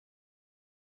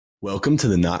Welcome to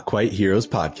the Not Quite Heroes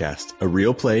podcast, a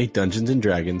real play Dungeons &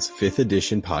 Dragons 5th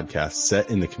edition podcast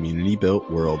set in the community-built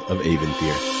world of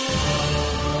Aventhyr.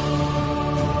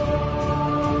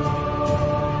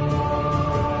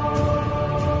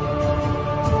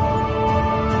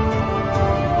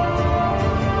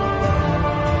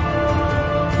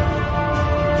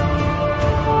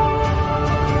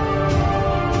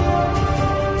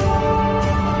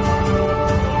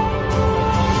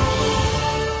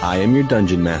 I am your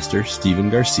Dungeon Master,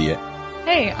 Stephen Garcia.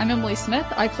 Hey, I'm Emily Smith.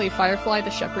 I play Firefly the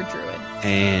Shepherd Druid.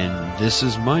 And this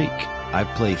is Mike. I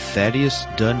play Thaddeus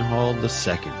Dunhall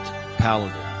II,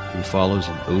 Paladin, who follows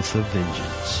an oath of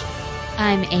vengeance.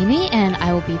 I'm Amy, and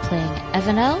I will be playing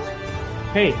Evanel.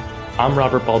 Hey, I'm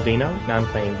Robert Baldino, and I'm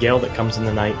playing Gale that comes in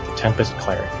the night, the Tempest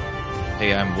Cleric.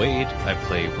 Hey, I'm Wade. I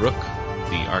play Rook,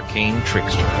 the Arcane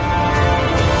Trickster.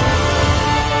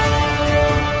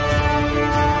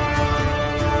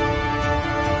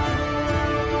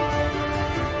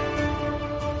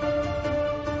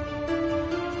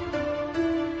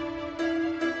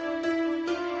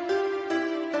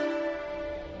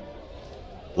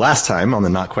 Last time on the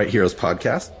Not Quite Heroes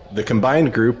podcast, the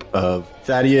combined group of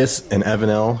Thaddeus and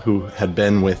Evanel, who had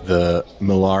been with the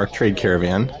Millar trade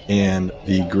caravan, and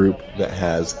the group that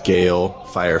has Gale,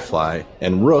 Firefly,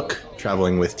 and Rook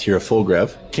traveling with Tira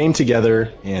Fulgrev, came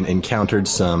together and encountered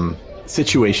some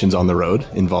situations on the road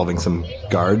involving some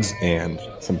guards and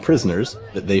some prisoners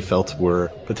that they felt were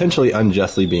potentially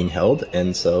unjustly being held,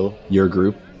 and so your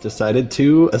group decided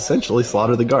to essentially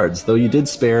slaughter the guards, though you did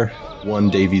spare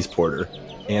one Davies Porter.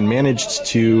 And managed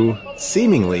to,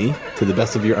 seemingly, to the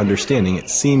best of your understanding, it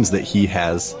seems that he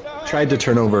has tried to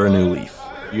turn over a new leaf.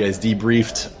 You guys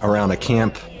debriefed around a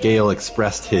camp. Gale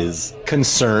expressed his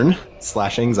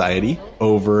concern/anxiety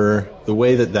over the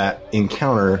way that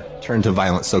encounter turned to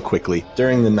violence so quickly.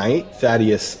 During the night,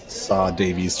 Thaddeus saw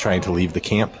Davies trying to leave the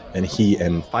camp, and he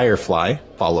and Firefly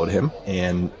followed him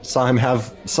and saw him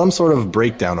have some sort of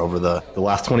breakdown over the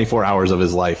last 24 hours of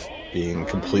his life, being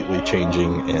completely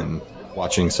changing and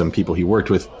watching some people he worked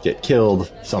with get killed,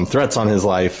 some threats on his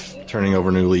life, turning over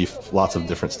new leaf, lots of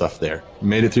different stuff there. You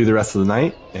made it through the rest of the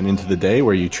night and into the day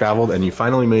where you traveled, and you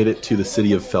finally made it to the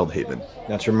city of Feldhaven.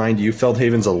 Now, to remind you,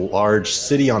 Feldhaven's a large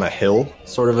city on a hill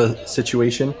sort of a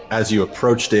situation. As you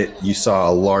approached it, you saw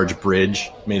a large bridge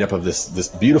made up of this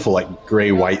beautiful like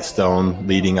gray-white stone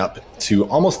leading up to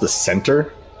almost the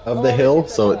center of the hill.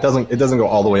 So it doesn't go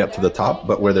all the way up to the top,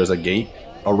 but where there's a gate.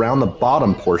 Around the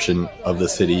bottom portion of the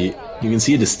city, you can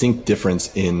see a distinct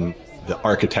difference in the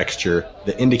architecture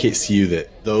that indicates to you that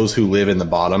those who live in the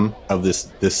bottom of this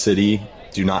city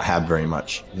do not have very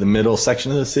much. The middle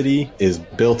section of the city is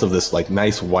built of this like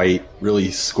nice white, really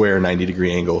square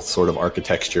 90-degree angle sort of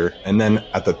architecture. And then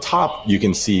at the top, you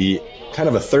can see kind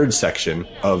of a third section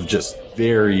of just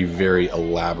very, very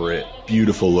elaborate,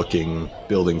 beautiful looking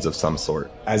buildings of some sort.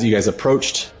 As you guys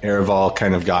approached, Ereval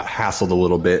kind of got hassled a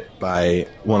little bit by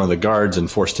one of the guards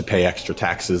and forced to pay extra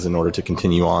taxes in order to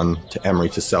continue on to Emery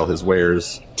to sell his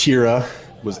wares. Tira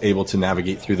was able to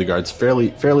navigate through the guards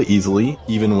fairly easily,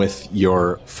 even with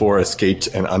your 4 escaped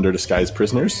and under disguise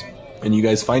prisoners. And you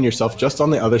guys find yourself just on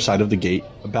the other side of the gate,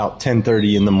 about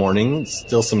 10:30 in the morning.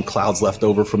 Still some clouds left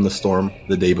over from the storm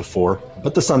the day before,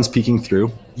 but the sun's peeking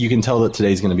through. You can tell that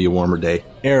today's going to be a warmer day.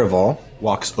 Ereval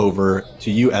walks over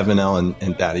to you, Evanel,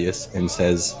 and Thaddeus, and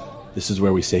says, "This is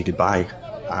where we say goodbye.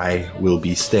 I will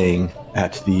be staying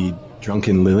at the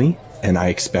Drunken Lily, and I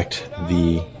expect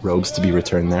the robes to be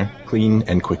returned there, clean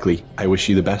and quickly. I wish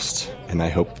you the best, and I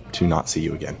hope to not see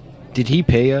you again." Did he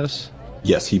pay us?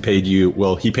 Yes, he paid you.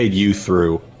 Well, he paid you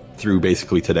through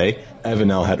basically today.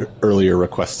 Evanel had earlier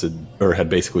requested, or had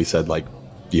basically said, like,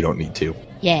 you don't need to.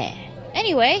 Yeah.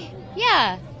 Anyway,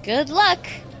 yeah, good luck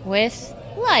with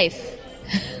life.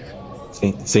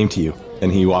 Same to you.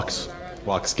 And he walks,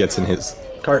 gets in his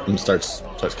cart and starts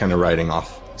kind of riding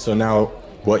off. So now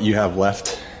what you have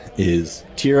left is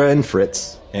Tira and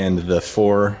Fritz and the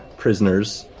 4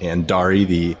 prisoners and Dari,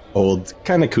 the old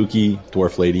kind of kooky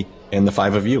dwarf lady, and the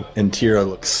 5 of you. And Tira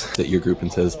looks at your group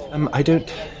and says, I don't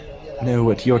know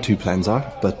what your 2 plans are,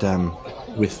 but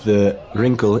with the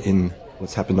wrinkle in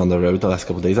what's happened on the road the last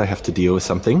couple of days, I have to deal with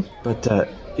something. But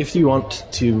if you want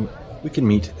to, we can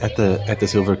meet at the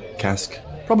Silver Cask,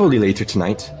 probably later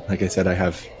tonight. Like I said, I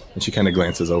have... And she kind of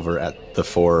glances over at the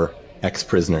 4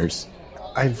 ex-prisoners.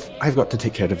 I've got to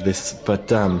take care of this, but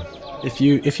if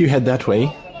you head that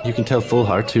way, you can tell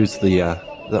Fullheart, who's the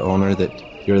owner,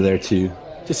 that you're there to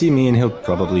see me, and he'll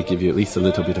probably give you at least a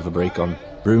little bit of a break on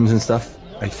rooms and stuff.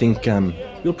 I think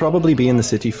you'll probably be in the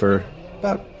city for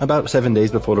about 7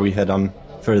 days before we head on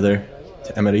further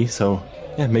to Emery, so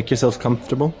yeah, make yourselves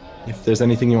comfortable. if there's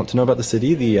anything you want to know about the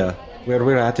city, where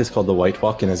we're at is called the White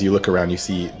Walk, and as you look around, you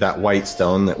see that white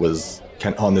stone that was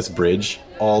kind of on this bridge.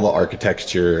 All the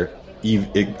architecture,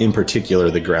 in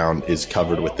particular, the ground is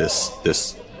covered with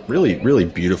this really, really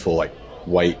beautiful like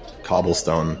white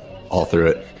cobblestone all through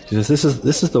it. She says,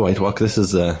 "This is the White Walk. This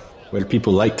is where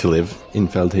people like to live in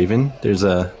Feldhaven. There's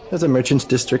a merchants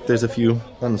district. There's a few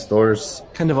fun stores.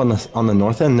 Kind of on the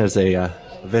north end, there's a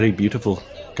very beautiful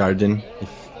garden, if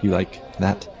you like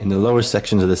that. In the lower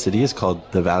sections of the city is called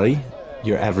the Valley.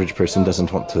 Your average person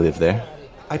doesn't want to live there.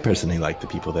 I personally like the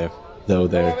people there, though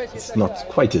it's not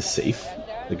quite as safe.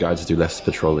 The guards do less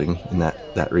patrolling in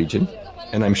that region.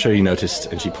 And I'm sure you noticed,"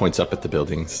 and she points up at the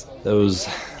buildings, "those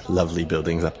lovely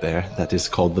buildings up there, that is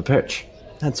called the Perch.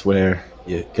 That's where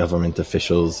the government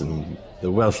officials and the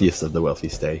wealthiest of the wealthy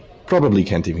stay. Probably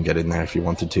can't even get in there if you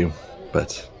wanted to,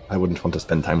 but I wouldn't want to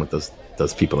spend time with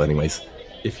those people anyways.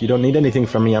 If you don't need anything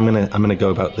from me, I'm gonna go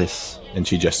about this." And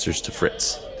she gestures to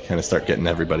Fritz to kind of start getting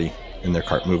everybody in their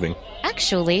cart moving.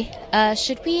 Actually,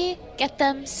 should we get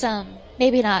them some,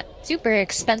 maybe not super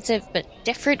expensive, but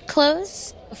different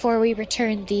clothes before we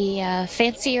return the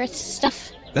fancier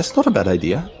stuff? That's not a bad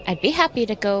idea. I'd be happy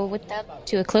to go with them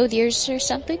to a clothier's or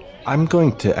something. I'm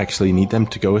going to actually need them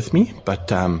to go with me,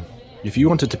 but if you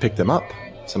wanted to pick them up,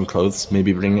 some clothes,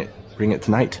 maybe bring it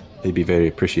tonight. They'd be very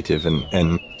appreciative, and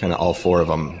kind of all four of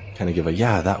them kind of give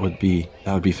that would be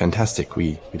fantastic.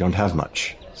 We don't have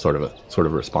much sort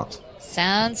of response.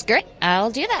 Sounds great.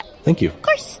 I'll do that. Thank you. Of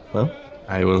course. Well,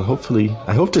 I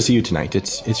hope to see you tonight.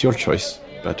 It's your choice,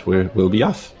 but we'll be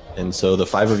off. And so the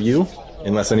five of you,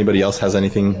 unless anybody else has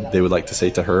anything they would like to say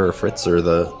to her or Fritz or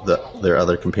their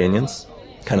other companions,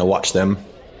 kind of watch them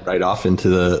ride off into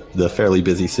the fairly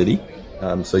busy city.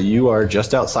 So you are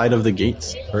just outside of the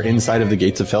gates, or inside of the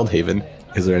gates of Feldhaven.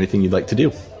 Is there anything you'd like to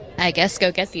do? I guess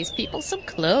go get these people some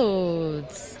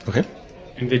clothes. Okay.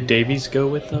 And did Davies go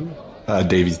with them?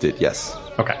 Davies did, yes.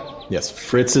 Okay. Yes,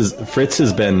 Fritz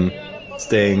has been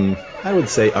staying, I would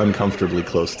say, uncomfortably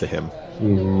close to him.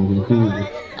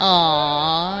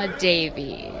 Aww,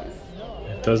 Davies.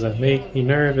 It doesn't make me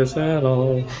nervous at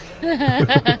all.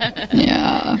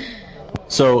 Yeah.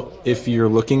 So, if you're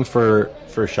looking for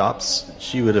shops,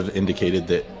 she would have indicated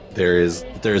that there is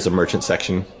a merchant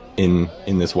section in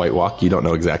this White Walk. You don't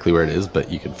know exactly where it is,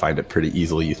 but you can find it pretty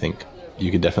easily, you think.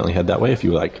 You could definitely head that way if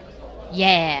you like.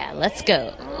 Yeah, let's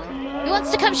go. Who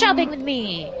wants to come shopping with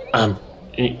me?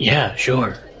 Yeah,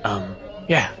 sure.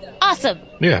 Yeah. Awesome.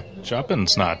 Yeah,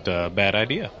 shopping's not a bad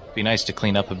idea. Be nice to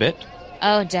clean up a bit.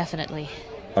 Oh, definitely.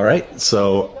 All right,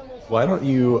 so why don't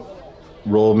you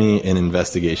roll me an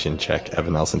investigation check,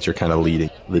 Evanel, since you're kind of leading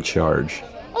the charge.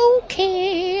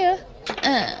 Okay.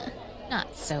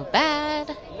 Not so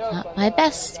bad. Not my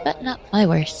best, but not my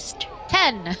worst.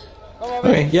 10.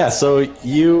 Okay, yeah, so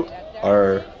you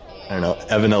are, I don't know,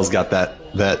 Evanel's got that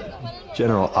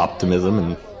general optimism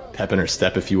and pep in her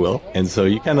step, if you will. And so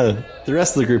you the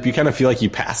rest of the group, you kind of feel like you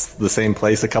passed the same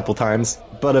place a couple times,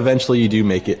 but eventually you do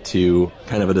make it to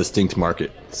kind of a distinct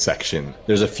market section.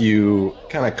 There's a few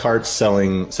kind of carts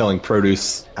selling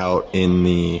produce out in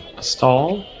the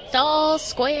Stall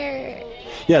square.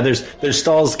 Yeah, there's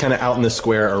stalls kind of out in the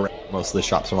square around. Most of the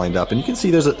shops are lined up, and you can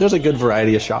see there's a good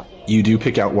variety of shops. You do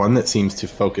pick out one that seems to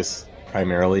focus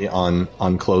primarily on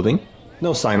clothing.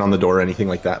 No sign on the door or anything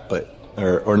like that, but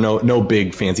or no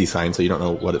big fancy sign, so you don't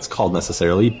know what it's called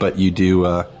necessarily. But you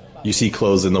do you see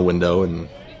clothes in the window and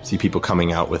see people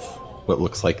coming out with what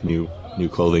looks like new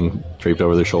clothing draped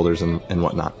over their shoulders and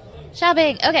whatnot.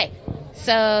 Shopping. Okay.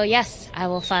 So, yes, I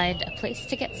will find a place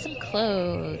to get some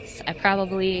clothes. I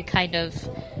probably kind of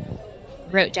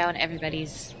wrote down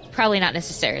everybody's, probably not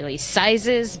necessarily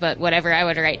sizes, but whatever I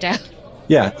would write down.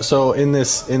 Yeah, so in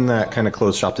that kind of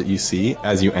clothes shop that you see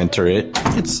as you enter it,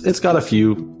 it's got a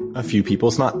few people.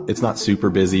 It's not super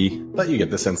busy, but you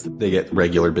get the sense that they get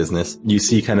regular business. You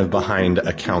see kind of behind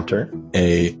a counter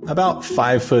a about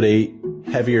 5'8"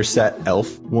 heavier set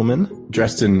elf woman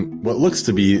dressed in what looks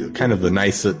to be kind of the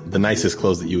nicest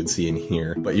clothes that you would see in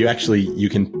here, but you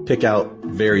can pick out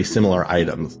very similar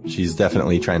items. She's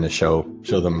definitely trying to show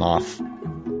them off.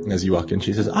 As you walk in,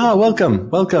 she says, welcome.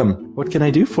 What can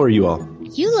I do for you all?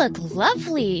 You look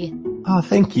lovely. Oh,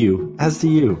 thank you. As do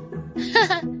you.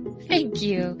 Thank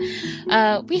you.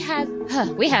 We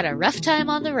had a rough time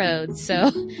on the road,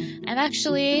 so I'm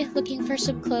actually looking for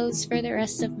some clothes for the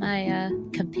rest of my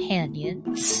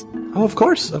companions. Oh, of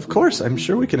course. I'm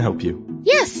sure we can help you.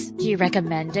 Yes, Do you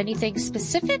recommend anything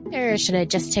specific, or should I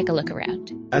just take a look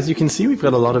around? As you can see, we've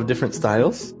got a lot of different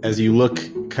styles. As you look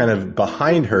kind of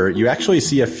behind her, you actually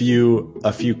see a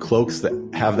few cloaks that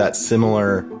have that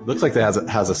similar, looks like that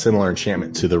has a similar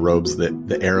enchantment to the robes that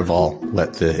the Ereval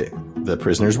let the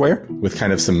prisoners wear, with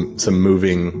kind of some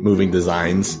moving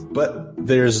designs. But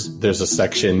there's a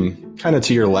section kind of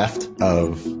to your left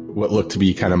of what look to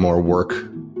be kind of more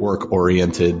work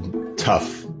oriented,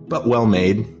 tough, but well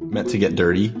made, meant to get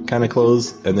dirty kind of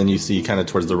clothes. And then you see kind of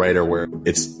towards the right are where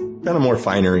it's kind of more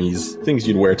fineries, things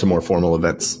you'd wear to more formal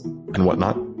events and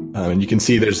whatnot. And you can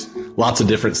see there's lots of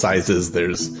different sizes.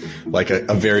 There's like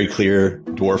a very clear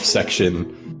dwarf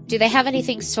section. Do they have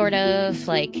anything sort of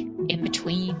like in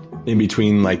between? In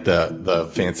between like the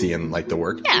fancy and like the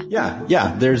work?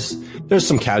 Yeah. There's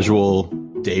some casual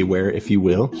day wear, if you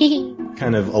will.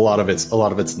 Kind of a lot of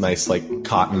it's nice, like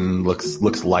cotton,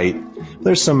 looks light.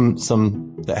 There's some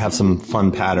that have some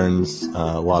fun patterns,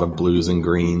 a lot of blues and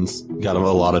greens. Got a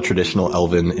lot of traditional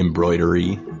elven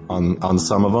embroidery on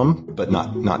some of them, but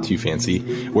not too fancy.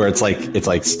 Where it's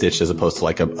like stitched as opposed to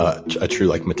like a true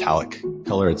like metallic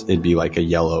color. It'd be like a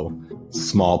yellow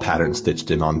small pattern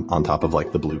stitched in on top of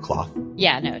like the blue cloth.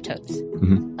 Yeah, no, totes.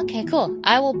 Mm-hmm. Okay, cool.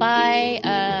 I will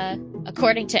buy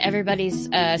according to everybody's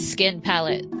skin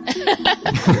palette.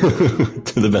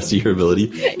 To the best of your ability.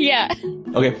 Yeah.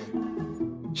 Okay.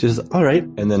 She says, all right.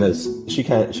 And then as she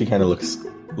kind of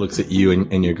looks at you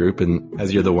and your group, and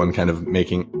as you're the one kind of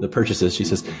making the purchases, she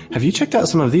says, have you checked out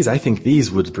some of these? I think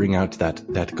these would bring out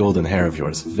that golden hair of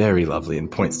yours. Very lovely. And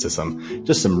points to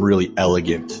some really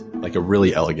elegant, like a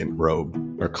really elegant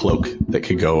robe or cloak that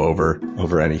could go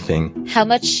over anything. How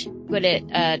much would it,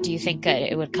 do you think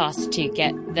it would cost to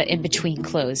get the in-between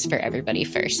clothes for everybody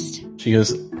first? She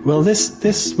goes, well,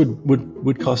 this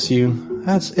would cost you,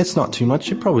 it's not too much.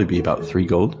 It'd probably be about 3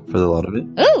 gold for the lot of it.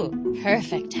 Ooh,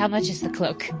 perfect. How much is the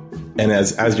cloak? And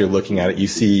as you're looking at it, you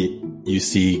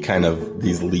see kind of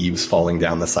these leaves falling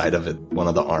down the side of it, one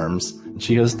of the arms. And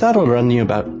she goes, that'll run you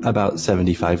about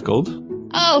 75 gold.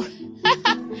 Oh,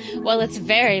 well, it's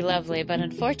very lovely, but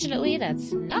unfortunately,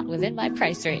 that's not within my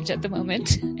price range at the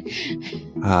moment.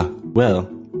 Well,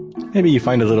 maybe you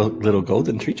find a little gold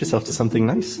and treat yourself to something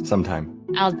nice sometime.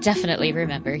 I'll definitely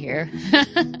remember here.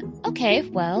 Okay,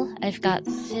 well, I've got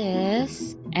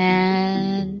this,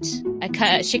 and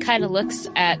she kind of looks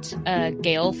at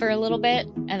Gale for a little bit,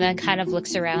 and then kind of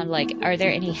looks around like, are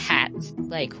there any hats,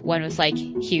 like one with like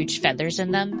huge feathers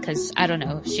in them? Because I don't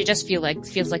know, she just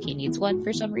feels like he needs one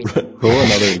for some reason. Roll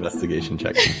another investigation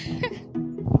check.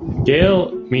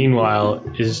 Gale, meanwhile,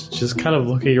 is just kind of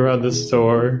looking around the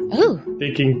store, Ooh.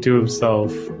 thinking to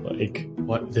himself, like,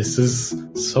 what, this is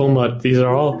so much, these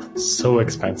are all so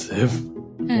expensive.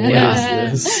 What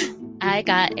is this? I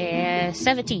got a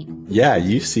 17. Yeah,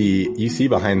 you see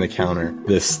behind the counter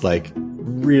this like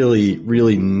really,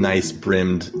 really nice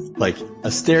brimmed, like a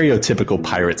stereotypical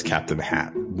pirate's captain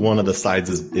hat. One of the sides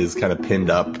is kind of pinned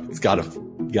up. It's got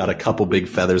a couple big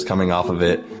feathers coming off of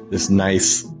it. This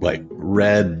nice like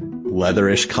red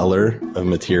leatherish color of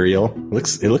material.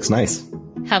 It looks nice.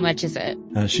 How much is it?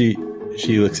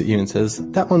 She looks at you and says,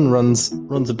 that one runs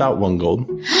about 1 gold.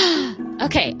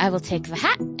 Okay, I will take the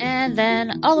hat and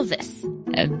then all of this.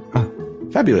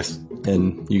 Fabulous.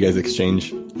 And you guys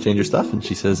exchange your stuff, and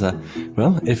she says,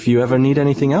 well, if you ever need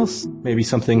anything else, maybe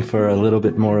something for a little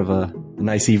bit more of a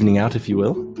nice evening out, if you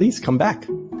will, please come back.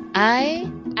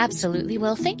 I absolutely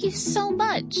will. Thank you so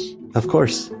much. Of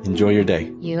course. Enjoy your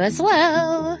day. You as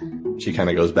well. She kind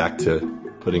of goes back to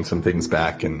putting some things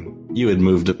back, and you had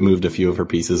moved a few of her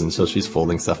pieces, and so she's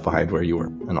folding stuff behind where you were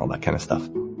and all that kind of stuff.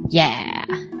 Yeah.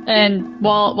 And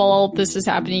while all this is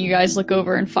happening, you guys look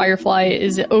over, and Firefly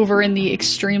is over in the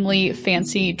extremely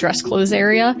fancy dress clothes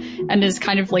area and is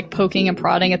kind of like poking and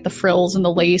prodding at the frills and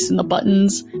the lace and the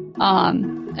buttons,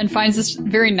 and finds this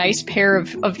very nice pair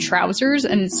of trousers,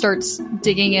 and it starts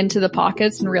digging into the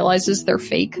pockets and realizes they're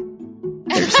fake.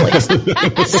 They're just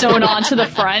like sewn onto the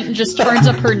front, and just turns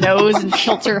up her nose and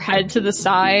tilts her head to the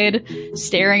side,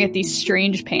 staring at these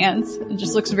strange pants, and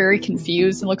just looks very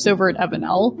confused and looks over at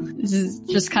Evanel. This is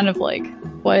just kind of like,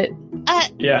 what?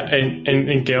 Yeah,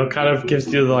 and Gale kind of gives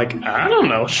you the, like, I don't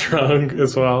know, shrug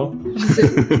as well.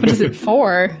 What is it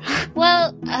for?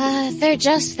 Well, they're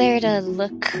just there to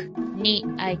look neat,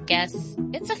 I guess.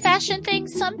 It's a fashion thing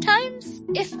sometimes.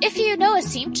 If you know a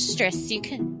seamstress, you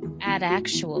can add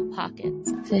actual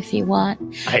pockets if you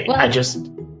want. I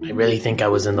really think I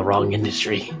was in the wrong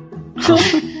industry.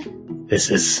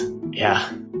 This is,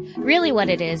 yeah. Really what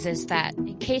it is that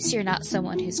in case you're not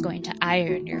someone who's going to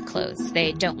iron your clothes,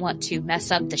 they don't want to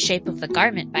mess up the shape of the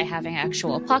garment by having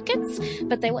actual pockets,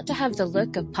 but they want to have the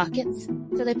look of pockets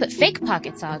So they put fake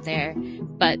pockets on there,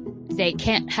 but they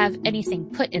can't have anything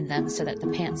put in them so that the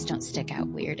pants don't stick out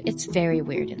weird. It's very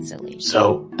weird and silly.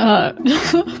 So,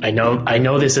 I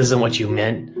know this isn't what you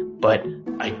meant, but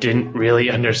I didn't really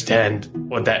understand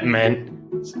what that meant,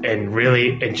 and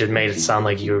really it just made it sound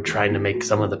like you were trying to make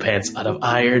some of the pants out of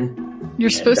iron. You're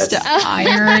supposed to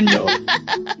iron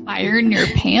your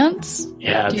pants?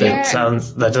 Yeah,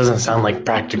 that doesn't sound like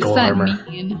practical What's that armor.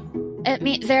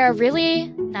 mean? There are really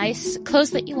nice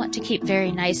clothes that you want to keep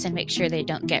very nice and make sure they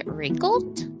don't get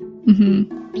wrinkled.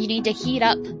 Mm-hmm. You need to heat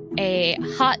up a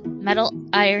hot metal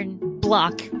iron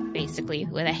block, basically,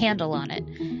 with a handle on it,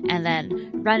 and then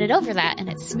run it over that, and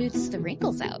it smooths the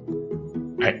wrinkles out.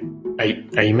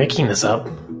 Are you making this up?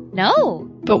 No!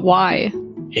 But why?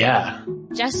 Yeah.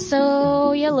 Just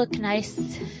so you look nice.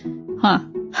 Huh.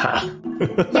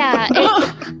 Yeah,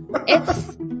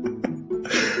 it's...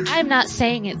 I'm not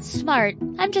saying it's smart.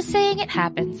 I'm just saying it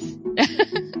happens.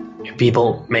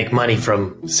 People make money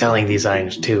from selling these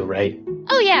irons too, right?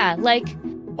 Oh yeah, like...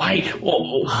 Why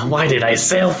did I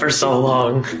sail for so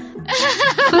long?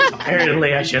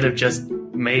 Apparently I should have just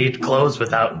made clothes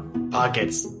without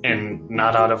pockets and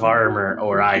not out of armor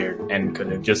or iron and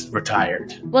could have just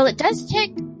retired. Well, it does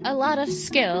take a lot of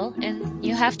skill, and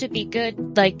you have to be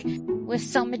good, like, with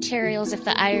some materials. If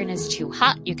the iron is too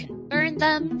hot, you can burn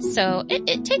them, so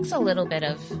it takes a little bit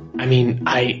of... I mean,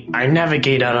 I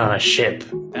navigate out on a ship.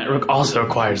 That also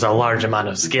requires a large amount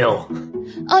of skill.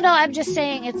 Oh no, I'm just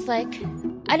saying it's like...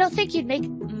 I don't think you'd make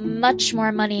much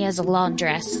more money as a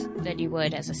laundress than you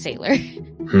would as a sailor.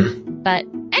 But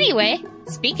anyway,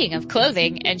 speaking of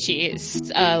clothing, and she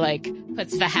is,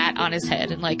 puts the hat on his head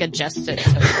and, adjusts it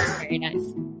so it's very nice.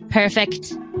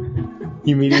 Perfect.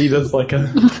 You mean he does like a...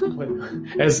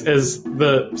 as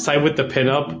the side with the pin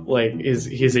up,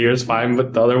 his ear's fine,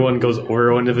 but the other one goes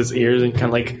over one of his ears and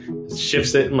kind of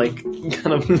shifts it and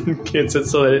kind of gets it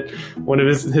so that one of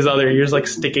his other ears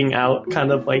sticking out,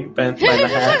 kind of bent by the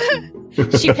hat.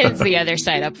 She pins the other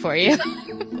side up for you.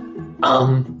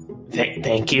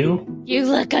 Thank you. You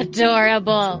look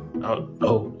adorable.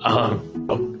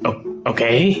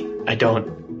 Okay.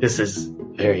 This is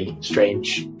very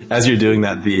strange. As you're doing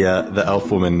that, the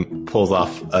elf woman pulls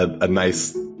off a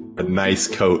nice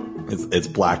coat. It's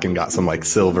black and got some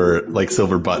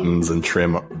silver buttons and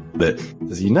trim that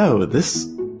says,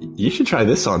 you should try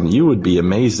this on. You would be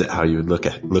amazed at how you would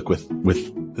look with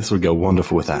this would go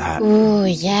wonderful with that hat. Ooh,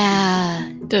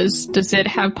 yeah. Does it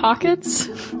have pockets?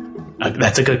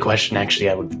 That's a good question, actually.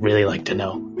 I would really like to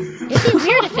know. It'd be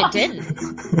weird if it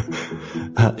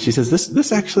didn't. She says,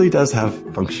 this actually does have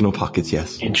functional pockets,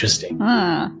 yes. Interesting.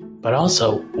 Ah. But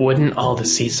also, wouldn't all the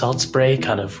sea salt spray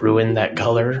kind of ruin that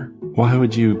color? Why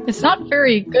would you... It's not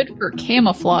very good for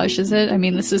camouflage, is it? I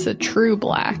mean, this is a true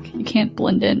black. You can't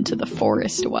blend into the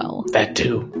forest well. That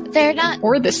too. They're not...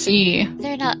 Or the sea.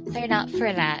 They're not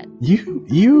for that.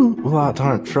 You lot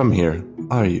aren't from here,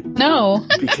 are you? No.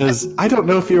 Because I don't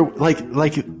know if you're...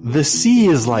 the sea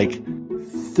is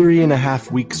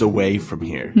 3.5 weeks away from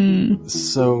here.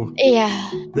 So... Yeah.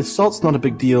 The salt's not a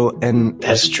big deal, and...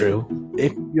 That's true.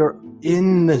 If you're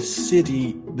in the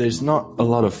city, there's not a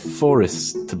lot of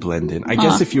forests to blend in. I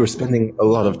guess if you were spending a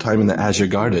lot of time in the Azure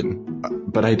Garden,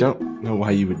 but I don't know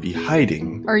why you would be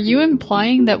hiding. Are you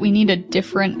implying that we need a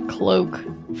different cloak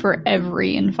for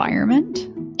every environment?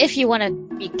 If you want to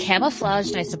be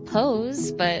camouflaged, I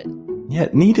suppose, but... Yeah,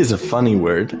 need is a funny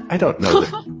word. I don't know.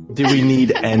 Do we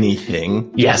need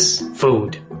anything? Yes,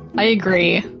 food. I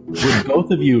agree.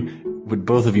 Would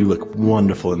both of you look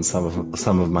wonderful in some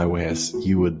of my wares?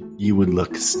 You would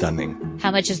look stunning.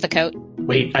 How much is the coat?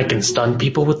 Wait, I can stun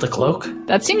people with the cloak?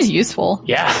 That seems useful.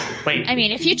 Yeah, wait. I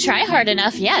mean, if you try hard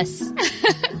enough, yes.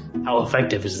 How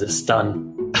effective is this stun?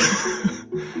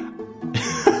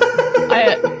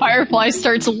 Firefly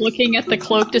starts looking at the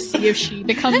cloak to see if she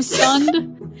becomes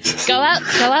stunned. Go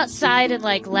outside and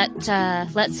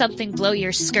let something blow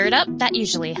your skirt up. That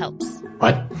usually helps.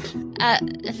 What?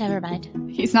 Never mind.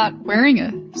 He's not wearing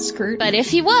a skirt. But if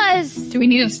he was, Do we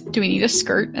need a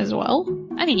skirt as well?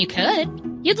 I mean, you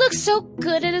could. You'd look so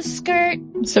good in a skirt.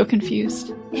 I'm so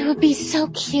confused. It would be so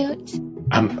cute.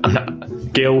 I'm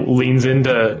not. Gale leans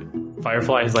into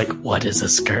Firefly. Is like, what is a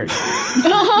skirt?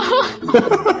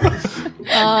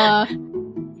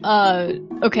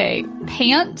 Okay,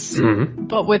 pants,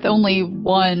 but with only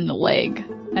one leg,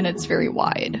 and it's very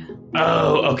wide.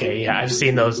 Oh, okay, yeah, I've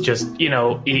seen those. Just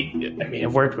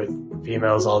I've worked with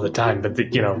females all the time, but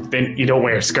then you don't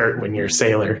wear a skirt when you're a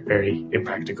sailor. Very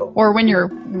impractical. Or when you're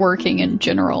working in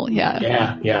general,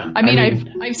 yeah. Yeah. I mean,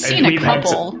 I've seen a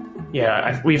couple.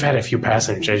 We've had a few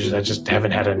passengers. I just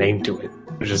haven't had a name to it.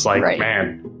 It's just like, Right.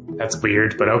 man, That's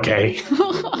weird, but okay.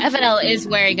 Evanel is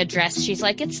wearing a dress. She's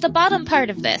like, it's the bottom part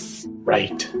of this.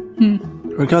 Right.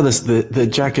 Regardless, the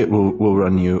jacket will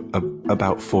run you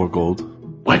about 4 gold.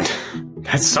 What?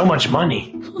 That's so much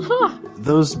money.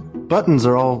 Those buttons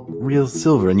are all real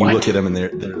silver, and you What? look at them, and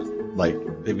they're like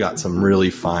they've got some really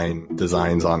fine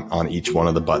designs on each one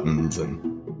of the buttons, and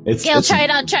Gail, try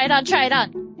it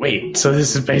on. Wait, so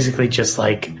this is basically just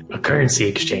like a currency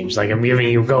exchange. Like I'm giving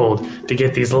you gold to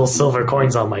get these little silver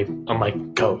coins on my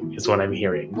coat, is what I'm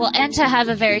hearing. Well, and to have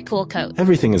a very cool coat.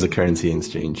 everything is a currency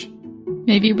exchange.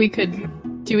 Maybe we could.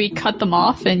 Do we cut them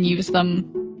off and use them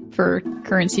for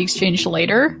currency exchange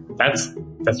later? That's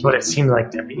what it seemed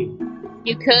like to me.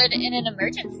 You could in an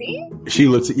emergency. She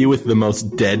looks at you with the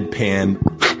most deadpan,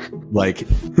 like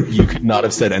you could not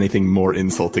have said anything more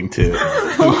insulting to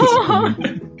this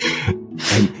woman.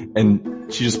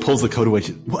 And she just pulls the coat away.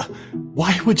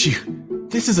 Why would you?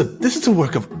 This is a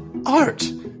work of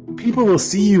art. People will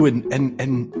see you and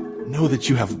know that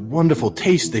you have wonderful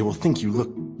taste. They will think you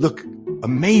look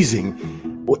amazing.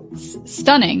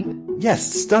 Stunning.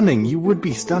 Yes, stunning. You would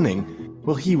be stunning.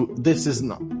 Well, this is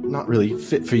not really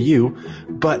fit for you,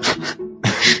 but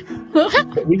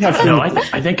we have. No,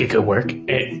 I think it could work.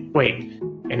 Wait,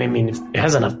 and I mean, if it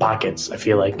has enough pockets. I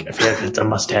feel like it's a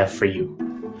must-have for you.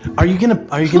 Are you gonna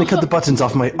cut the buttons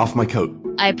off my coat?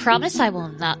 I promise I will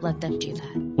not let them do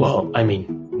that. Well, I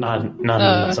mean, not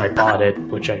unless I bought it,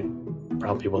 which I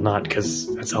probably will not, because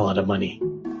that's a lot of money.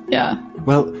 Yeah.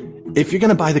 Well, if you're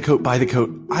gonna buy the coat, buy the coat.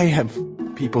 I have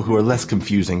people who are less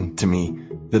confusing to me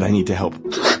that I need to help.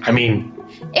 I mean,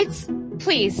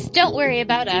 Please, don't worry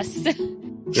about us.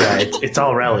 yeah, it's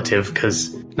all relative,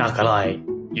 because, not gonna lie,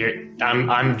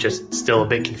 I'm just still a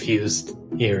bit confused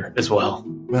here as well.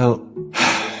 Well,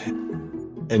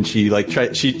 and she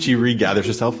she regathers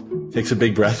herself, takes a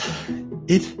big breath.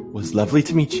 It was lovely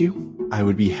to meet you. I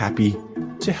would be happy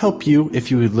to help you if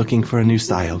you were looking for a new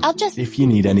style. If you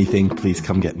need anything, please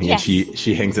come get me. Yes. And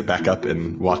she hangs it back up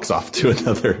and walks off to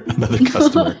another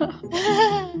customer.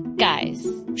 Guys.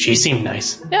 She seemed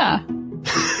nice. Yeah.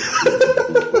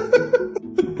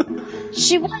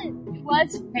 She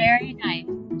was very nice.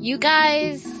 You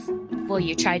guys, well,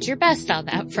 you tried your best on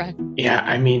that front. Yeah,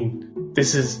 I mean,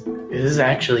 this is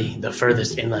actually the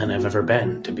furthest inland I've ever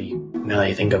been, now that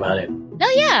I think about it. No,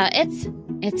 yeah,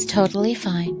 it's totally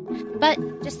fine. But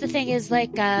just the thing is,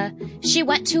 like, she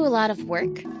went to a lot of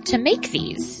work to make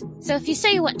these. So if you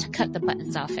say you want to cut the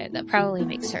buttons off it, that probably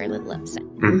makes her a little upset.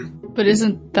 But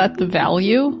isn't that the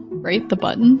value, right? The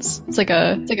buttons? It's like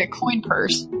a coin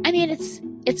purse. I mean,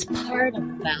 it's part of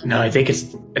the value. No, I think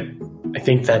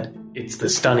that it's the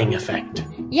stunning effect.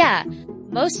 Yeah,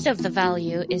 most of the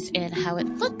value is in how it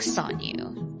looks on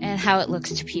you and how it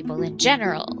looks to people in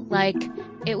general. Like,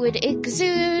 it would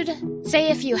exude,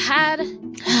 say if you had...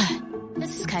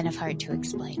 This is kind of hard to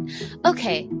explain.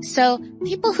 Okay, so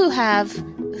people who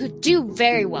do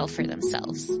very well for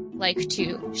themselves like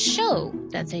to show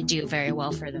that they do very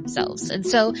well for themselves. And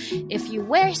so if you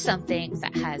wear something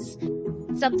that has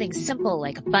something simple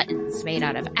like buttons made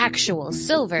out of actual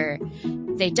silver,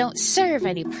 they don't serve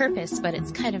any purpose, but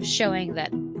it's kind of showing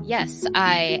that, yes,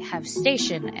 I have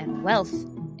station and wealth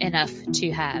enough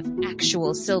to have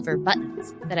actual silver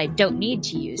buttons that I don't need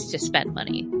to use to spend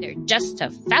money. They're just to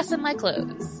fasten my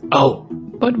clothes. Oh.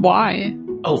 But why?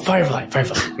 Oh, Firefly.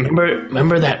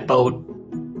 Remember that boat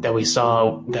that we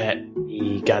saw that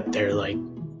we got their, like,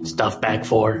 stuff back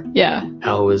for? Yeah.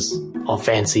 How it was all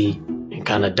fancy and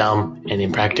kind of dumb and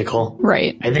impractical?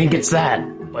 Right. I think it's that,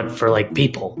 but for, like,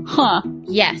 people. Huh.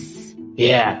 Yes.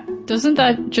 Yeah. Doesn't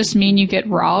that just mean you get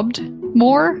robbed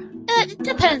more? It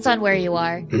depends on where you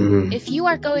are. Mm-hmm. If you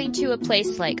are going to a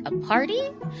place like a party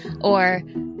or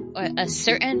a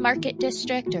certain market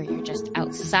district, or you're just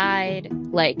outside,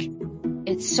 like,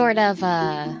 it's sort of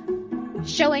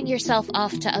showing yourself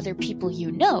off to other people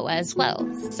you know as well.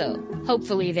 So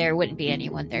hopefully there wouldn't be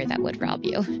anyone there that would rob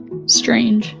you.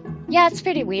 Strange. Yeah, it's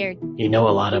pretty weird. You know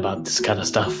a lot about this kind of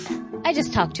stuff. I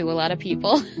just talk to a lot of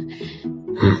people.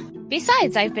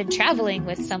 Besides, I've been traveling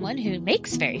with someone who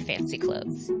makes very fancy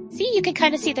clothes. See, you can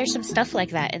kind of see there's some stuff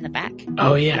like that in the back.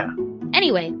 Oh, yeah.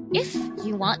 Anyway, if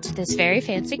you want this very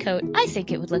fancy coat, I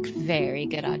think it would look very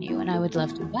good on you, and I would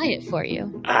love to buy it for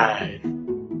you. That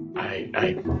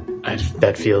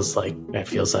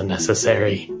feels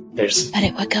unnecessary. But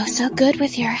it would go so good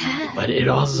with your hat. But it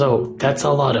also, that's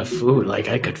a lot of food. Like,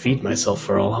 I could feed myself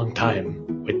for a long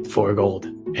time with 4 gold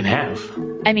and have.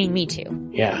 I mean, me too.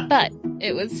 Yeah. But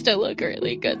it would still look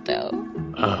really good, though.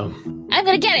 I'm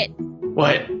gonna get it!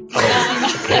 What?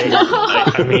 Oh, okay.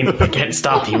 I mean, I can't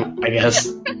stop you, I guess.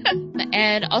 And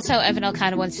And also, Evanel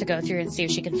kind of wants to go through and see if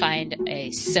she can find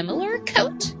a similar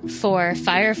coat for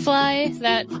Firefly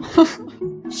that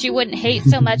she wouldn't hate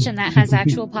so much and that has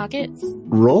actual pockets.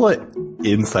 Roll an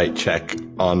insight check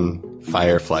on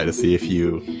Firefly to see if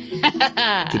you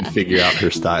can figure out her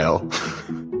style.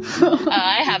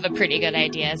 I have a pretty good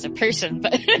idea as a person,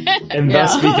 but And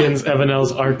thus begins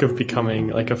Evanel's arc of becoming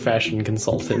like a fashion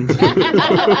consultant.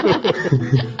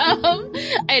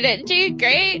 I didn't do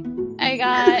great. I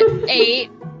got 8.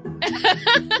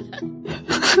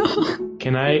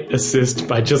 Can I assist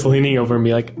by just leaning over and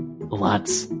be like,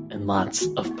 lots and lots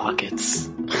of pockets?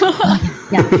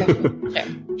 Yeah, sure.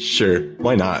 Sure,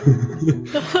 why not?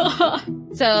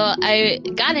 So I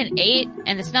got an 8,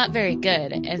 and it's not very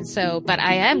good. And so, but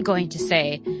I am going to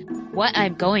say, what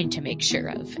I'm going to make sure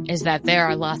of is that there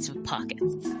are lots of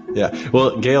pockets. Yeah.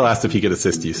 Well, Gale asked if he could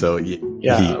assist you, so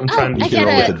I'm trying I you can get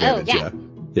roll with a- advantage. oh, yeah.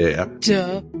 Yeah.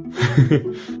 Duh.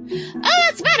 Oh,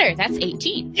 that's better. That's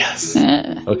 18. Yes.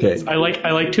 Okay. I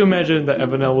like to imagine that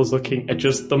Evanel was looking at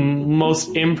just the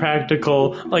most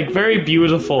impractical, like very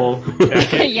beautiful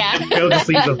jacket. Yeah. Go to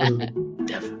sleep with them.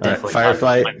 All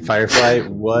right, Firefly,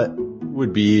 what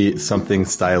would be something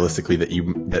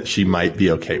stylistically that she might be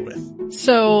okay with?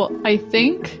 So I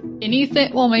think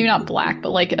anything, well, maybe not black,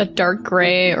 but like a dark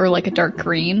gray or like a dark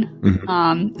green.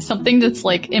 Something that's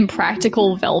like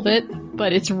impractical velvet,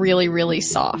 but it's really, really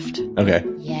soft. Okay.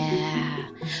 Yeah.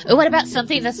 What about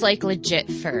something that's like legit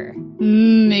fur?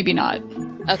 Maybe not.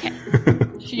 Okay.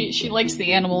 She likes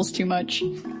the animals too much.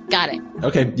 Got it.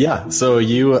 Okay, yeah. So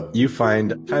you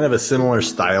find kind of a similar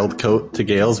styled coat to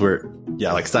Gale's where,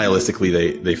 yeah, like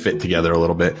stylistically they fit together a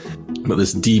little bit. But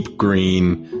this deep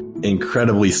green,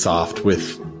 incredibly soft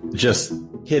with just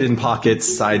hidden pockets,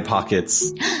 side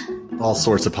pockets, all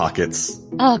sorts of pockets.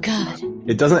 Oh, God.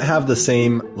 It doesn't have the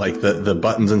same, like the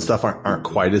buttons and stuff aren't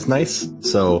quite as nice.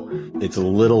 So it's a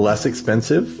little less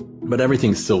expensive, but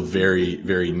everything's still very,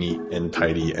 very neat and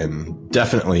tidy and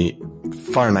definitely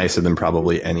far nicer than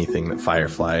probably anything that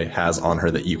Firefly has on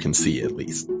her that you can see at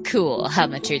least. Cool. How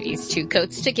much are these 2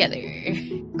 coats together?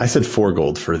 I said 4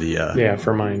 gold for the, Yeah,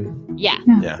 for mine. Yeah.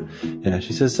 Yeah.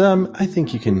 She says, I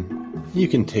think you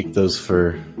can take those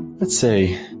for, let's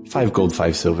say 5 gold,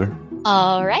 5 silver.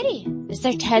 Alrighty. Is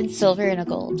there 10 silver and a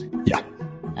gold? Yeah.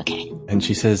 Okay. And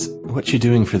she says, what you're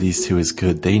doing for these 2 is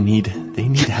good. They need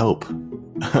help.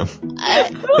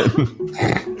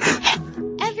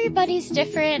 Everybody's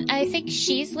different. I think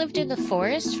she's lived in the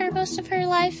forest for most of her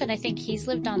life, and I think he's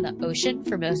lived on the ocean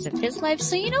for most of his life.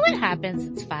 So you know what happens.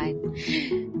 It's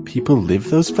fine. People live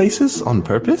those places on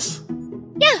purpose?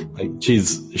 Yeah. Like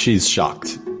she's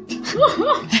shocked.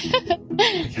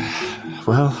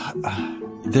 Well,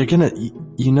 they're gonna,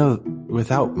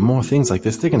 without more things like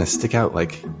this, they're gonna stick out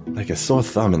like a sore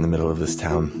thumb in the middle of this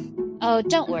town. Oh,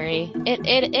 don't worry.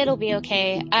 It'll be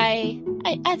okay.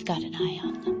 I've got an eye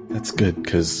on them. That's good,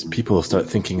 because people will start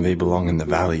thinking they belong in the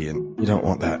valley, and you don't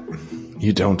want that.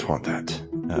 You don't want that.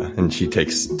 And she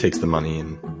takes the money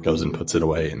and goes and puts it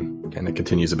away and kind of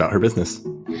continues about her business.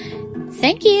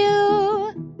 Thank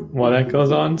you. While that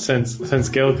goes on, since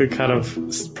Gale could kind of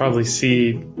probably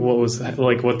see what was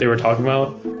like what they were talking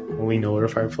about, we know where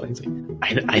Firefly's like.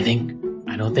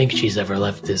 I don't think she's ever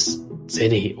left this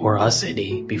city or a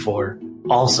city before.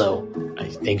 Also, I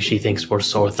think she thinks we're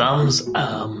sore thumbs.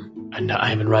 And I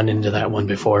haven't run into that one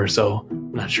before, so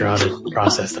I'm not sure how to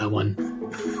process that one.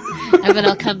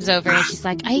 Evanel comes over and she's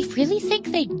like, I really think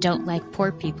they don't like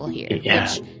poor people here. Yeah.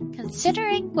 Which,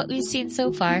 considering what we've seen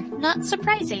so far, not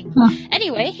surprising.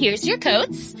 Anyway, here's your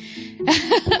coats.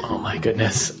 Oh my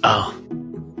goodness. Oh,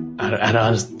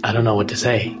 I don't know what to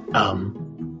say.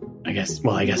 I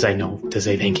guess I know to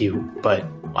say thank you, but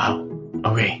wow.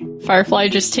 Okay. Firefly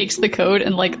just takes the coat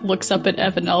and like looks up at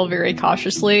Evanel very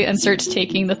cautiously and starts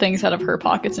taking the things out of her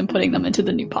pockets and putting them into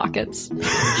the new pockets.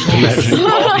 Imagine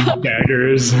all these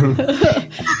daggers.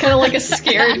 Kind of like a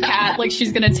scared cat, like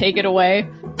she's gonna take it away.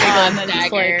 And then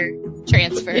just, Dagger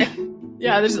transfer.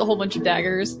 yeah, there's a whole bunch of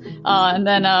daggers. And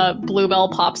then Bluebell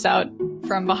pops out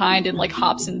from behind and like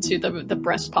hops into the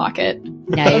breast pocket.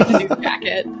 Nice. The new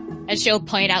jacket. And she'll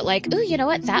point out like, ooh, you know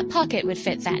what? That pocket would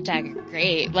fit that dagger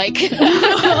great. Like,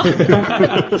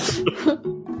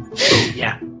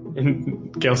 Yeah.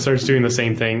 And Gale starts doing the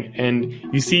same thing, and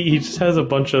you see he just has a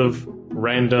bunch of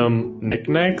random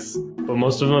knickknacks, but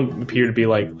most of them appear to be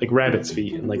like rabbit's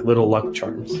feet and like little luck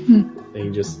charms. They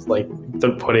just like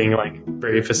they're putting like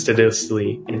very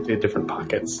fastidiously into different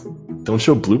pockets. Don't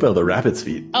show Bluebell the rabbit's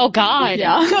feet. oh God.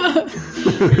 Yeah.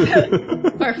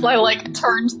 Firefly like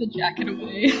turns the jacket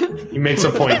away. He makes a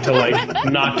point to like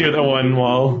not do that one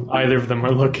while either of them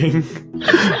are looking.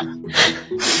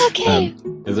 Okay.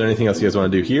 Is there anything else you guys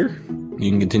want to do here? You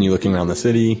can continue looking around the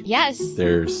city. Yes.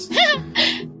 There's,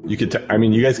 you could,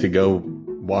 you guys could go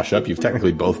wash up. You've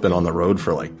technically both been on the road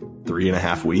for like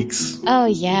 3.5 weeks, Oh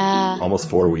yeah. almost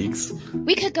 4 weeks.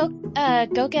 We could go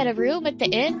get a room at the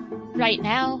inn right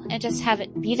now and just have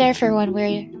it be there for when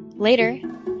we're later.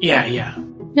 Yeah. Yeah.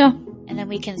 And then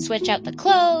we can switch out the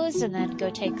clothes and then go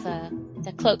take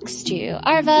the cloaks to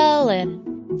Arvel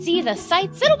and see the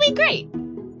sights. It'll be great.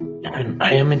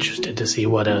 I am interested to see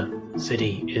what a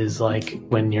city is like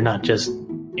when you're not just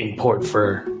in port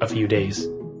for a few days.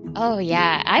 Oh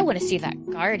yeah, I want to see that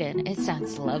garden. It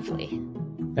sounds lovely.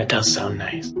 That does sound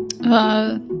nice.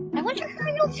 I wonder how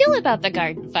you'll feel about the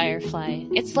garden, Firefly.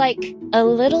 It's like a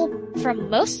little, from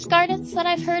most gardens that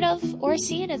I've heard of or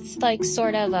seen, it's like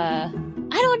sort of I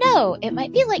don't know, it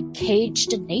might be like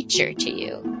caged in nature to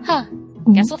you. Huh.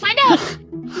 Guess we'll find out.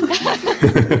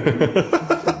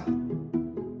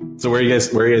 So where are you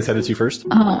guys headed to first?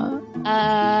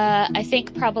 I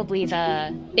think probably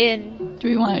the inn. Do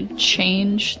we want to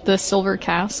change the silver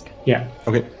cask? Yeah.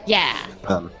 Okay. Yeah.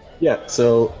 Yeah,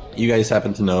 so you guys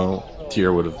happen to know,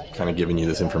 Tyr would have kind of given you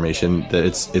this information, that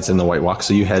it's in the White Walk,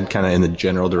 so you head kind of in the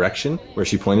general direction where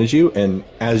she pointed you, and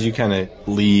as you kind of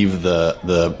leave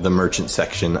the merchant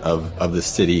section of the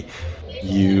city,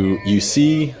 you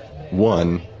see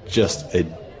just a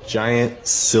giant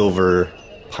silver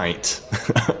pint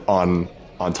on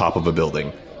top of a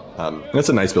building. And it's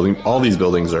a nice building. All these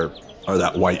buildings are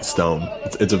that white stone.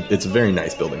 It's a very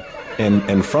nice building.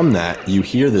 And from that, you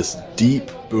hear this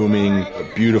deep, booming,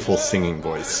 beautiful singing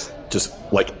voice, just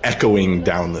like echoing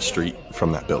down the street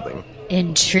from that building.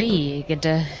 Intrigued.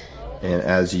 And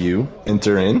as you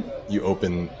enter in, you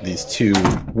open these two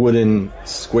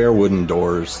square wooden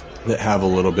doors that have a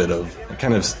little bit of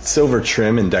kind of silver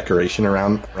trim and decoration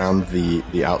around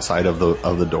the outside of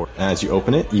the door. And as you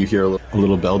open it, you hear a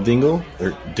little bell dingle.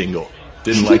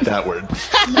 Didn't like that word.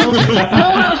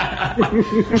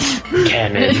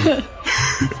 Canon.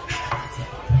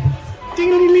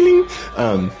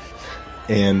 Ding-a-ling-ling-ling.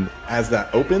 And as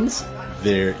that opens,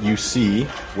 there you see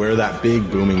where that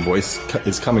big booming voice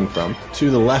is coming from. To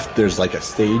the left, there's like a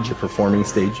stage, a performing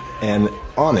stage, and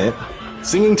on it,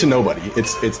 singing to nobody.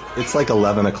 It's like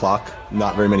 11 o'clock.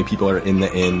 Not very many people are in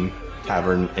the inn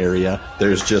tavern area.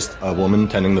 There's just a woman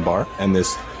tending the bar and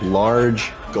this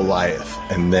large Goliath,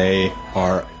 and they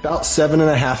are about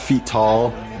 7.5 feet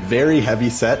tall, very heavy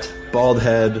set, bald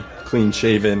head, clean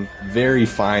shaven, very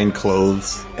fine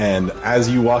clothes. And as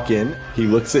you walk in, he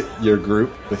looks at your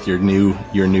group with your new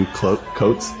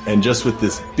coats, and just with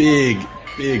this big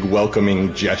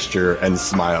welcoming gesture and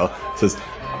smile says,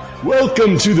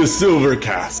 "Welcome to the Silver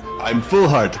Cask. I'm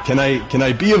Fullheart. Can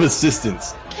I be of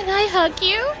assistance?" Can I hug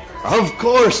you? Of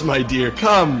course, my dear.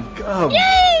 Come.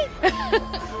 Yay!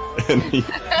 And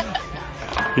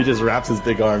he just wraps his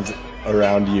big arms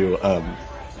around you.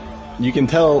 You can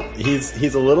tell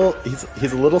he's a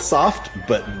little soft,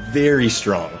 but very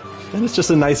strong. And it's just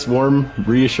a nice, warm,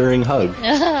 reassuring hug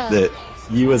that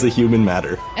you as a human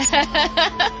matter.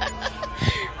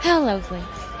 How lovely.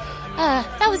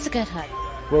 That was a good hug.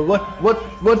 Well,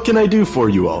 what can I do for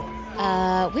you all?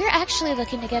 We're actually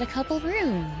looking to get a couple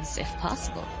rooms, if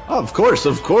possible. Oh, of course.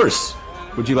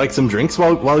 Would you like some drinks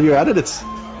while you're at it? It's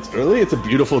early. It's a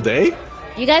beautiful day.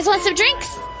 You guys want some drinks?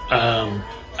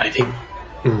 I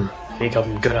think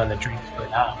I'm good on the drinks for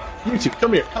now. You two,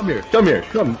 come here.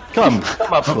 Come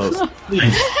up close.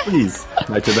 Please,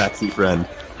 my tabaxi friend.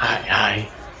 Hi.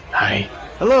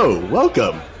 Hello,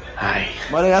 welcome. Hi.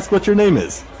 Might I ask what your name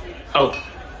is? Oh,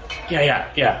 yeah.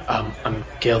 I'm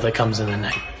Gale that comes in the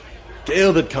night.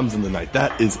 Gale that comes in the night.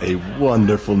 That is a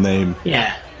wonderful name.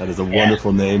 Yeah. That is a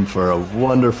wonderful name for a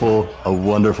wonderful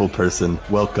person.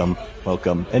 Welcome.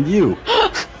 And you?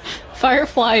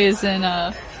 Firefly's in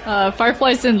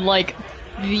like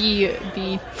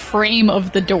the frame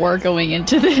of the door going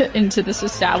into this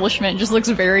establishment. Just looks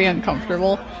very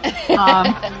uncomfortable.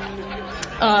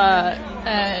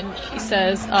 And she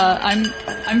says,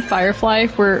 "I'm Firefly.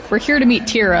 We're here to meet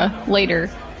Tira later."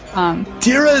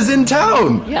 Tira is in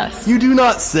town. Yes. You do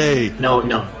not say. No,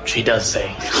 she does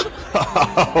say.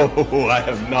 Oh, I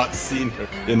have not seen her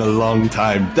in a long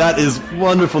time. That is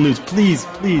wonderful news. Please,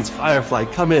 Firefly,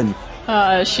 come in.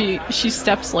 She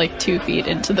steps like 2 feet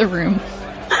into the room.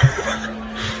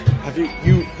 Have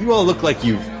you all look like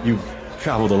you've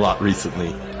traveled a lot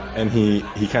recently. And he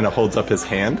kind of holds up his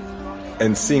hand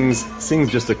and sings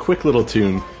just a quick little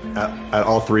tune at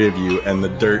all three of you, and the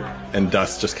dirt and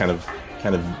dust just kind of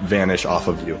vanish off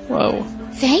of you. Whoa.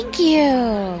 Thank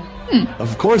you.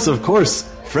 Of course.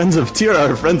 Friends of Tira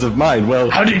are friends of mine. Well,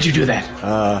 How did you do that?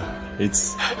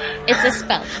 it's It's a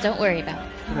spell. Don't worry about it.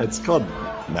 it's called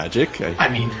magic. I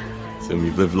mean, Assume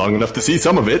you've lived long enough to see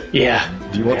some of it. yeah.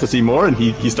 Do you want to see more? And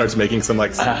he starts making some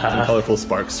some colorful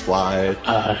sparks fly.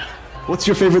 What's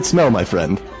your favorite smell, my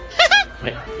friend?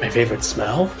 My favorite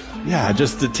smell? Yeah,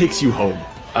 it takes you home.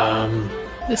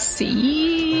 The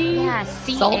sea? Yeah,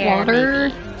 sea Salt air, water?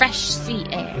 maybe. Fresh sea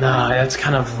air. No, that's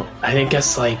kind of, I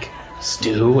guess, like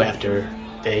stew after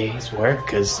day's work,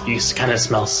 because you kind of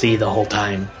smell sea the whole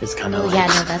time. It's kind of Oh, like, yeah,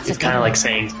 no, that's a it's kind of good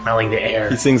like smelling the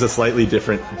air. He sings a slightly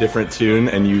different tune,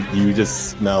 and you just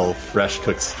smell fresh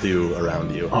cooked stew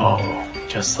around you. Oh,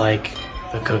 just like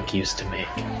the cook used to make.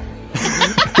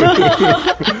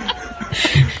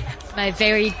 My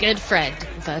very good friend,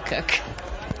 the cook.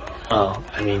 Oh,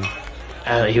 I mean,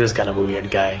 he was kind of a weird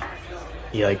guy.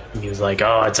 He was like,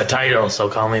 oh, it's a title, so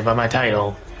call me by my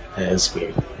title. That is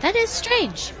weird. That is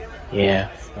strange. Yeah.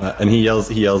 And he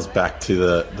yells back to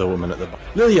the woman at the bar.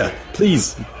 Lilia,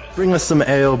 please, bring us some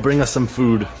ale, bring us some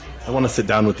food. I want to sit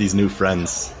down with these new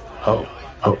friends. Oh,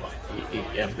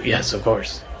 yes, of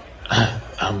course.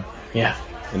 Yeah.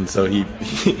 And so he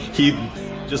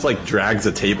just like drags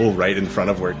a table right in front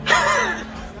of where.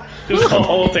 Just the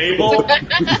whole table?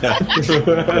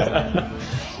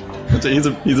 He's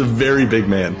a very big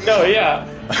man. No, yeah.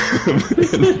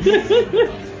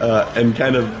 And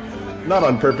kind of, not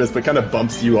on purpose, but kind of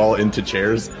bumps you all into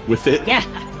chairs with it. Yeah.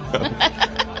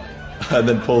 And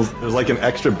then there's like an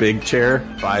extra big chair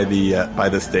by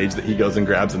the stage that he goes and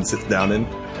grabs and sits down in,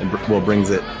 and brings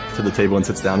it to the table and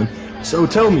sits down in. So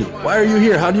tell me, why are you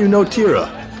here? How do you know Tira?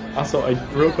 Also,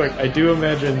 real quick, I do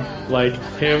imagine, like,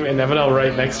 him and Evanel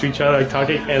right next to each other, like,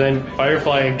 talking, and then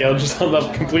Firefly and Gale just on the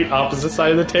complete opposite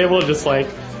side of the table, just like,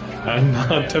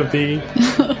 not to be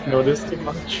noticed too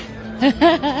much.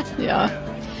 Yeah.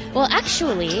 Well,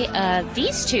 actually,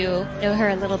 these two know her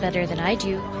a little better than I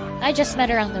do. I just met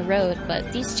her on the road,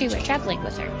 but these two were traveling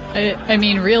with her. I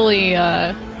mean, really,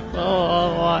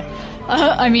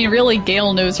 really,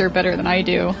 Gale knows her better than I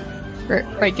do.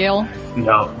 Right, Gale?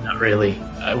 No, not really.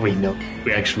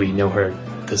 We actually know her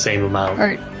the same amount.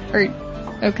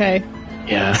 Okay.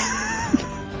 Yeah.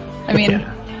 I mean,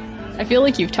 Yeah. I feel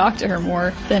like you've talked to her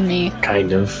more than me,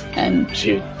 Kind of. and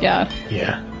Yeah.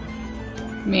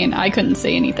 I mean, I couldn't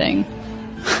say anything.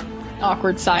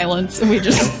 Awkward silence, and we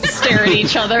just stare at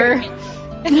each other.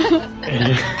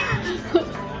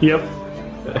 Yep.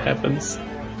 That happens.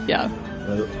 Yeah.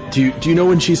 Do you know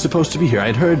when she's supposed to be here?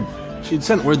 I'd heard she'd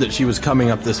sent word that she was coming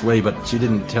up this way, but she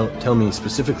didn't tell me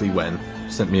specifically when.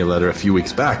 She sent me a letter a few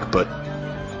weeks back, but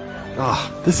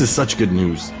this is such good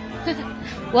news.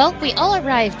 Well, we all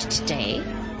arrived today,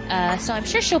 so I'm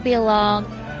sure she'll be along.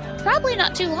 Probably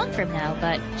not too long from now,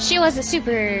 but she wasn't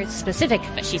super specific,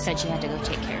 but she said she had to go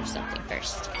take care of something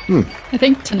first. I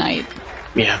think tonight.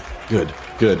 Yeah.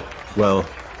 Good. Well,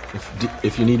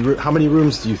 if you need how many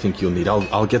rooms do you think you'll need?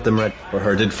 I'll get them ready for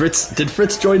her. Did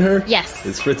Fritz join her? Yes.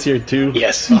 Is Fritz here too?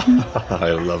 Yes.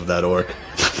 I love that orc.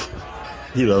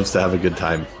 He loves to have a good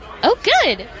time. Oh,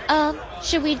 good!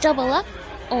 Should we double up?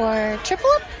 Or triple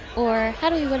up? Or how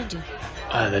do we want to do?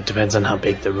 That depends on how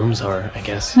big the rooms are, I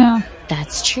guess. Yeah.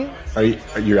 That's true. Are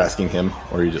you asking him,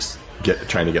 or are you just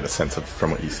trying to get a sense of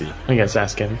from what you see? I guess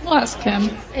ask him. We'll ask him.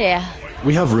 Yeah.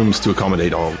 We have rooms to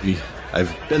accommodate all.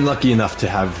 I've been lucky enough to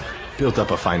have built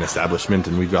up a fine establishment,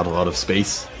 and we've got a lot of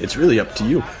space. It's really up to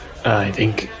you. I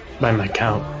think, by my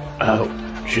count,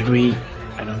 should we...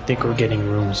 I don't think we're getting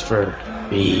rooms for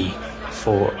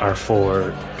our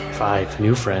 5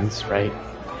 new friends, right?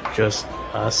 Just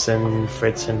us and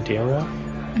Fritz and Tira?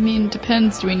 I mean,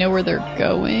 depends. Do we know where they're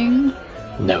going?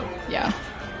 No. Yeah.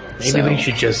 Maybe we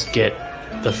should just get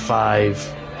the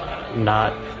 5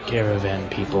 not caravan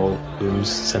people rooms,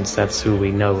 since that's who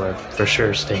we know are for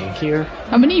sure staying here.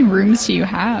 How many rooms do you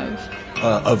have?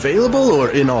 Available or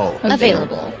in all?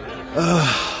 Available.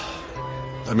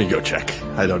 Let me go check.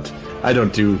 I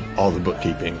don't do all the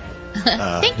bookkeeping.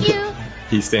 Thank you!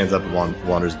 He stands up and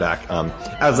wanders back.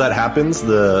 As that happens,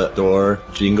 the door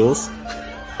jingles,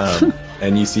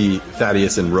 and you see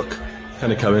Thaddeus and Rook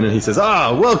kind of come in, and he says,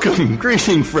 welcome,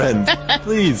 greeting, friend.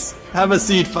 Please, have a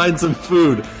seat, find some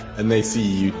food. And they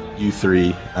see you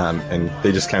three, and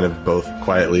they just kind of both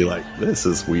quietly like, this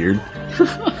is weird. We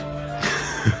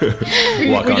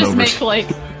Walk on just over make, to- like,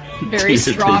 very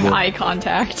to your strong table. eye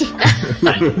contact.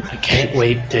 I can't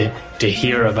wait to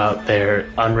hear about their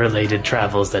unrelated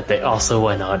travels that they also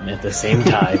went on at the same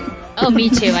time. Oh, me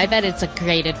too. I bet it's a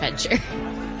great adventure.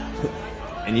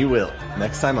 And you will,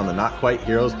 next time on the Not Quite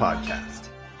Heroes podcast.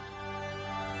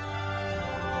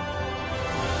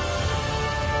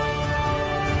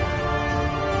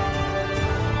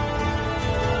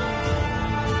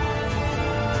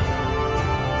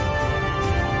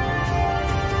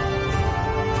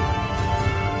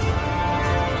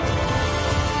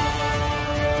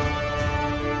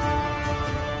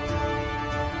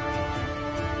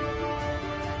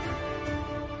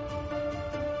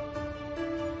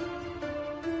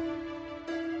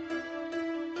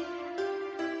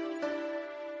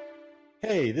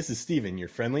 Hey, this is Steven, your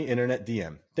friendly internet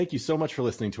DM. Thank you so much for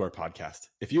listening to our podcast.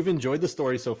 If you've enjoyed the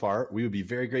story so far, we would be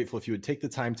very grateful if you would take the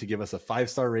time to give us a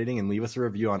 5-star rating and leave us a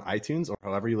review on iTunes or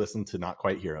however you listen to Not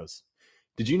Quite Heroes.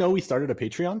 Did you know we started a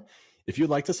Patreon? If you'd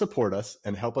like to support us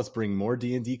and help us bring more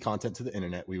D&D content to the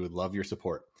internet, we would love your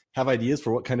support. Have ideas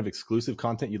for what kind of exclusive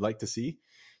content you'd like to see?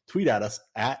 Tweet at us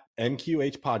at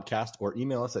NQH Podcast or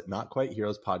email us at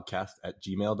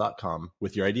notquiteheroespodcast@gmail.com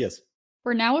with your ideas.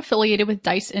 We're now affiliated with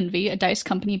Dice Envy, a dice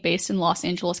company based in Los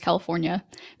Angeles, California.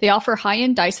 They offer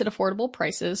high-end dice at affordable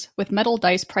prices, with metal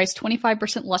dice priced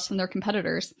 25% less than their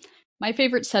competitors. My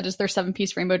favorite set is their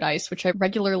 7-piece rainbow dice, which I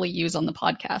regularly use on the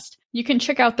podcast. You can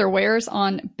check out their wares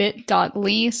on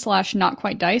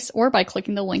bit.ly/notquitedice or by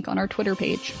clicking the link on our Twitter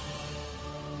page.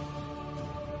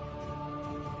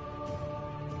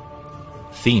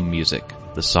 Theme music,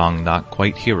 the song Not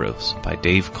Quite Heroes by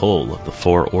Dave Cole of the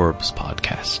Four Orbs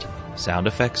podcast. Sound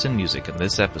effects and music in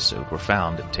this episode were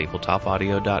found at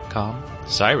tabletopaudio.com.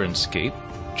 Sirenscape,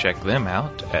 check them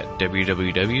out at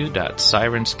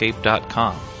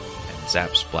www.sirenscape.com and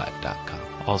zapsplat.com.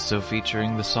 Also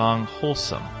featuring the song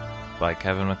Wholesome by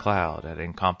Kevin MacLeod at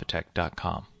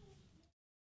incompetech.com.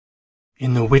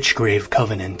 In the Witchgrave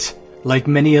Covenant, like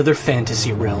many other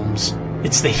fantasy realms,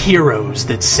 it's the heroes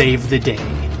that save the day.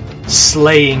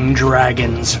 Slaying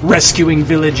dragons, rescuing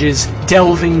villages,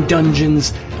 delving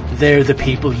dungeons, they're the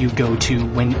people you go to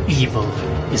when evil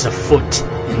is afoot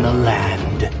in the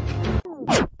land.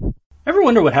 Ever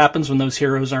wonder what happens when those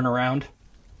heroes aren't around?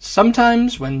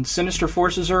 Sometimes, when sinister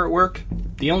forces are at work,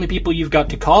 the only people you've got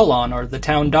to call on are the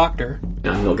town doctor.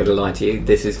 I'm not going to lie to you,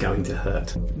 this is going to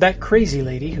hurt. That crazy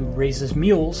lady who raises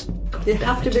mules. You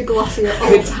have to be glossy at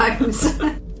all times.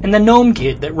 And the gnome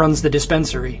kid that runs the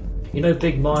dispensary. You know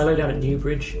Big Milo down at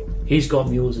Newbridge? He's got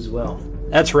mules as well.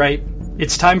 That's right.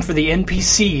 It's time for the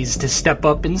NPCs to step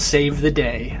up and save the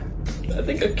day. I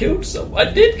think I killed someone.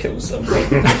 I did kill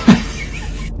someone.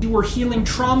 You were healing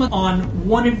trauma on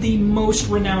one of the most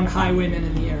renowned highwaymen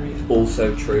in the area.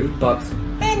 Also true, but...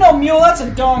 Ain't no mule, that's a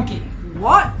donkey.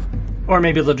 What? Or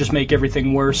maybe they'll just make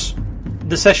everything worse.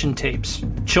 The Session Tapes,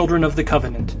 Children of the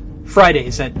Covenant.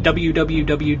 Fridays at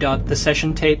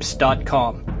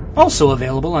www.thesessiontapes.com. Also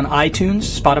available on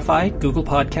iTunes, Spotify, Google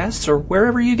Podcasts, or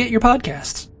wherever you get your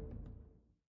podcasts.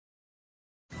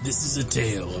 This is a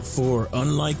tale of 4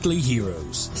 unlikely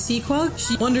heroes. Sequa,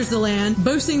 she wanders the land,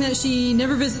 boasting that she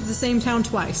never visits the same town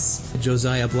twice.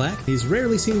 Josiah Black, he's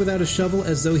rarely seen without a shovel,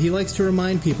 as though he likes to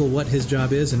remind people what his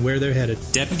job is and where they're headed.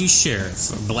 Deputy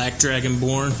Sheriff, a black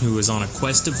dragonborn who is on a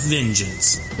quest of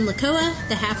vengeance. Lakoa,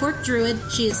 the half-orc druid,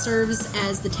 she serves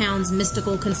as the town's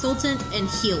mystical consultant and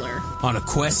healer. On a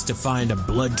quest to find a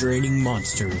blood-draining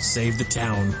monster to save the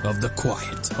town of the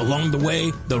Quiet. Along the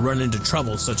way, they'll run into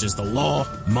trouble such as the law,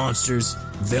 monsters,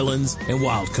 villains, and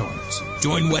wildcards.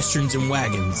 Join Westerns and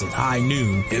Wagons at high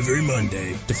noon every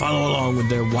Monday to follow along with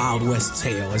their Wild West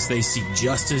tale as they seek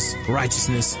justice,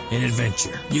 righteousness, and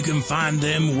adventure. You can find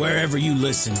them wherever you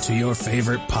listen to your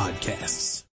favorite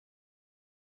podcasts.